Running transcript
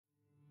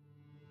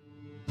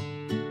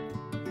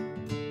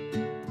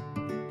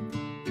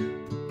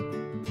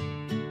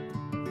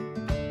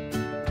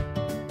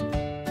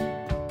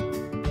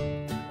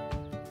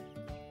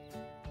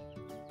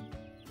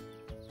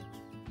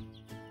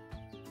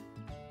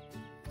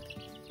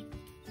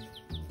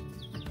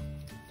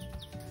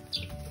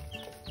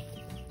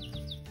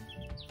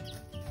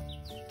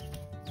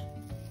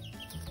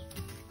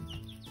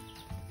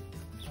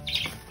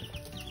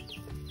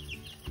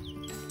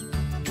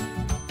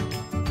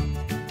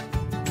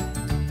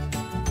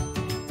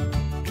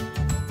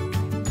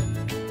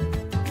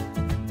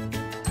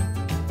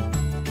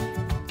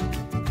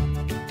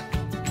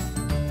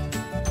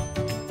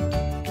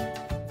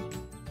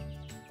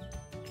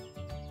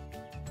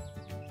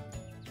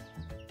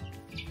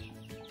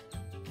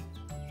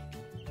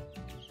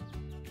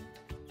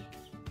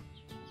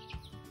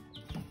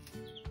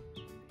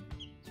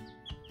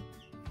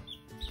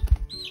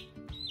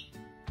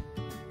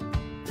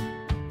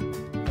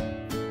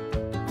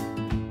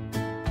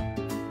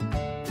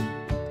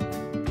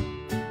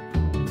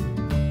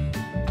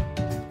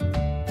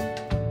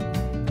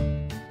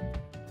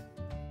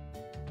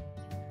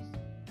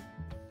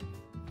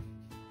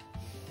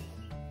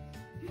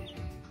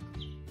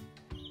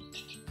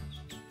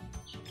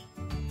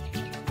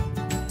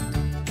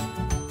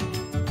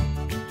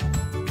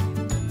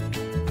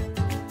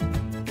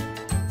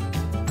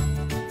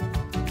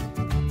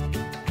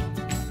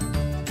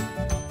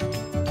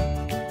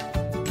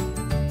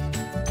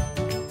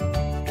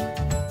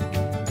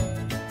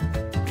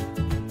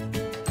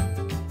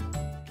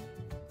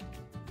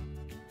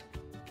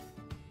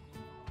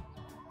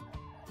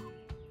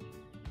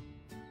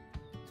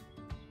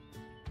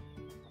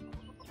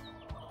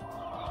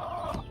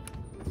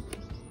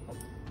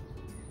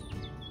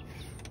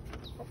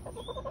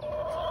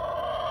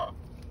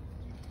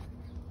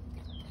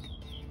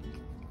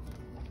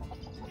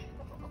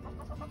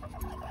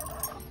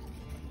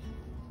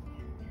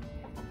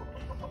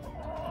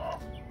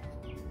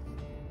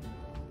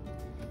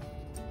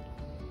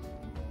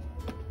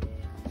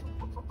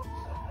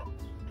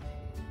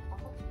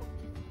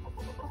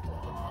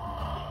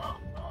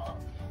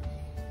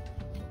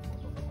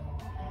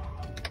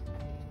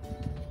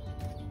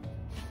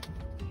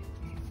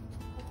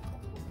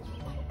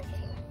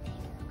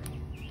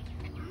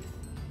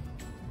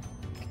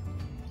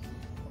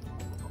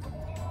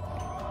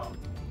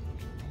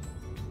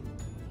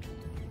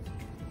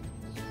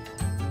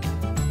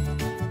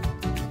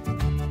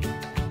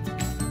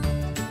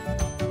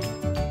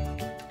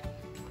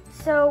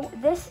So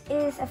this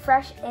is a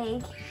fresh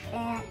egg,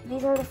 and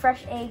these are the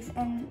fresh eggs,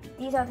 and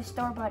these are the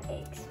store-bought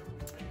eggs.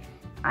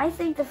 I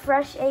think the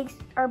fresh eggs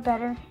are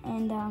better,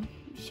 and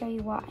show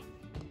you why.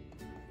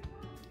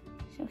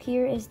 So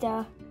here is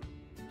the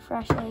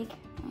fresh egg.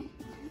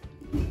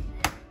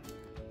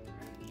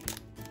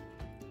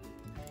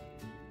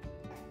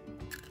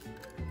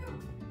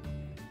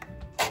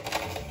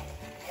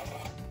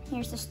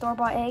 Here's the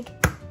store-bought egg.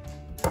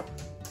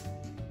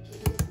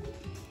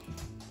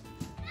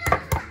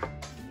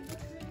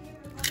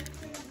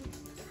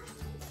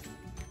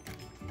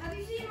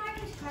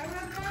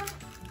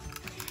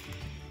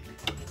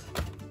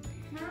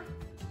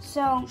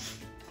 So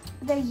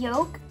the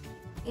yolk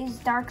is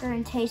darker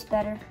and tastes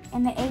better,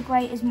 and the egg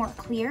white is more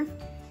clear.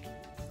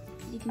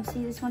 As you can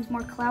see, this one's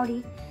more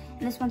cloudy,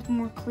 and this one's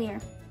more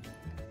clear.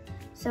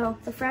 So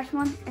the fresh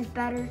one is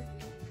better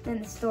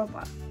than the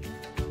store-bought.